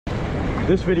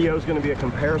This video is going to be a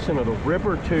comparison of the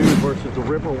Ripper 2 versus the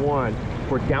Ripper 1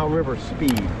 for downriver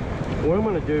speed. What I'm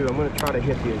going to do, I'm going to try to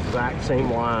hit the exact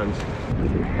same lines.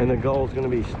 And the goal is going to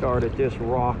be start at this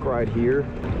rock right here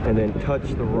and then touch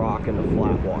the rock in the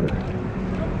flat water.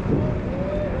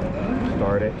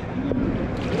 Start it.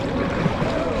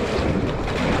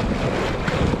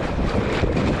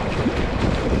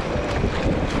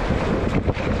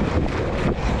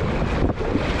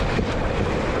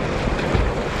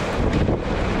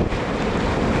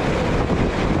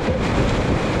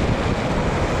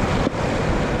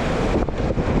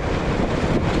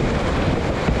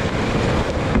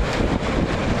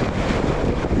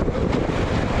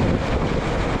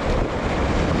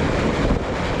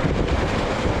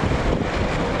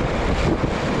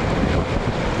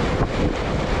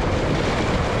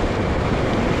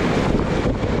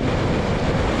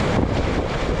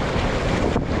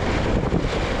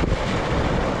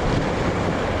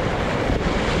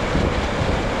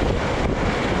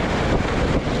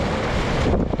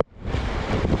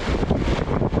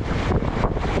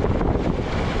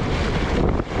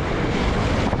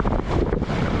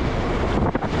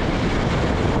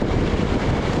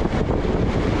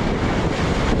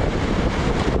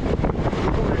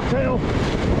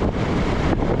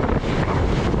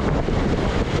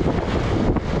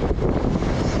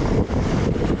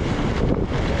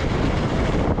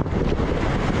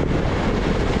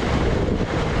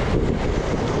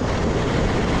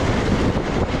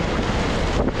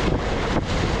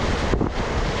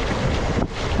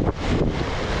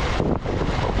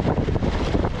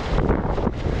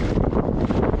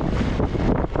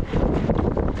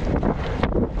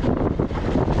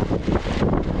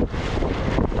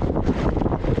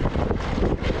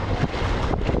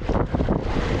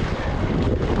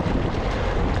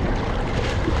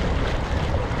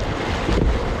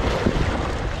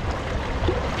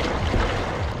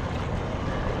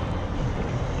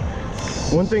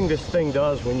 One thing this thing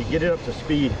does when you get it up to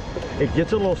speed, it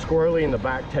gets a little squirrely in the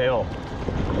back tail.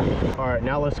 All right,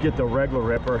 now let's get the regular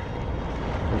Ripper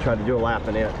and try to do a lap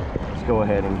in it. Let's go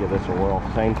ahead and give this a whirl.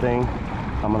 Same thing.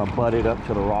 I'm gonna butt it up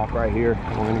to the rock right here.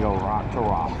 And we're gonna go rock to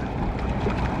rock.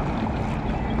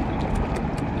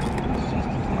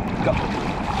 Go.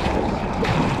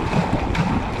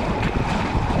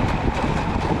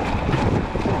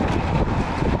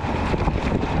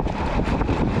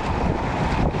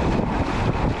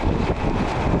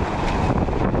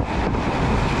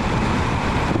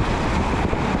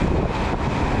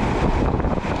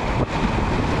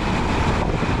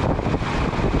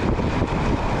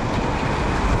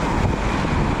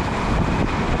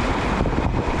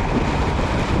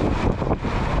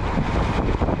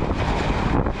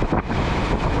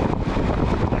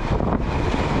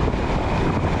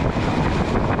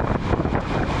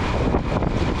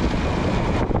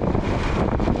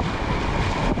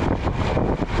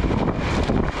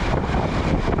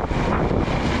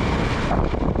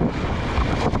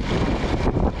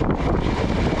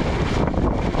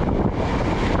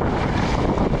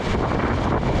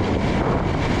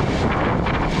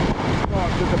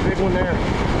 One there.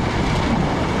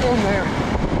 One there.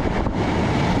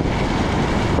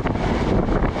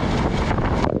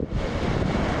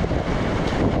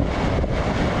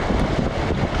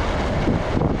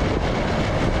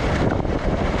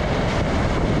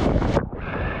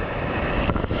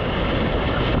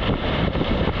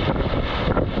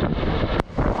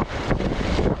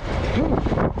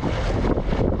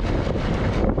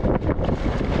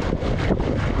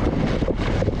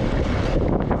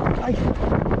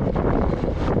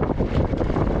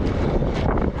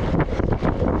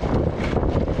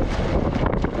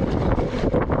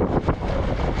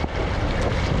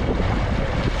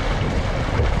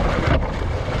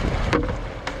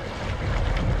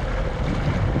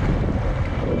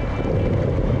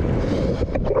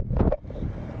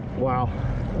 Wow.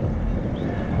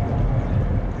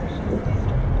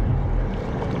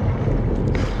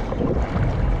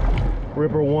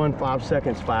 Ripper 1 5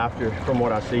 seconds faster from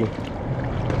what I see.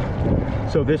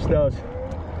 So this does,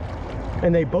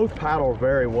 and they both paddle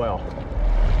very well.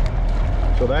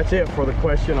 So that's it for the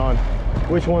question on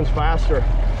which one's faster.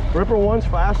 Ripper 1's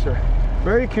faster.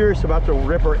 Very curious about the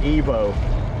Ripper Evo.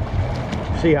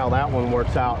 See how that one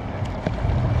works out.